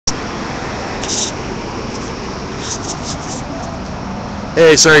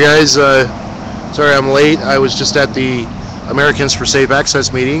Hey, sorry guys. Sorry I'm late. I was just at the Americans for Safe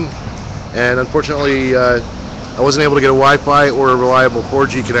Access meeting, and unfortunately I wasn't able to get a Wi-Fi or a reliable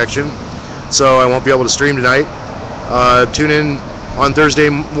 4G connection, so I won't be able to stream tonight. Tune in on Thursday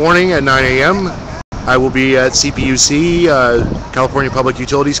morning at 9 a.m. I will be at CPUC, California Public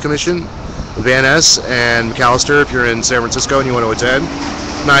Utilities Commission, Van Ness, and McAllister if you're in San Francisco and you want to attend.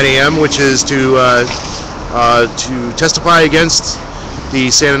 9 a.m., which is to testify against the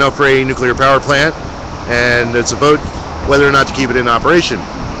San Onofre nuclear power plant, and it's a vote whether or not to keep it in operation.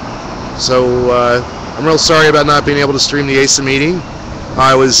 So I'm real sorry about not being able to stream the ASA meeting.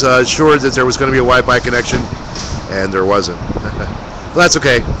 I was assured that there was going to be a Wi-Fi connection, and there wasn't. Well, that's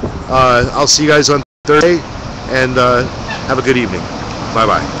okay. I'll see you guys on Thursday, and have a good evening.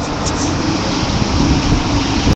 Bye-bye.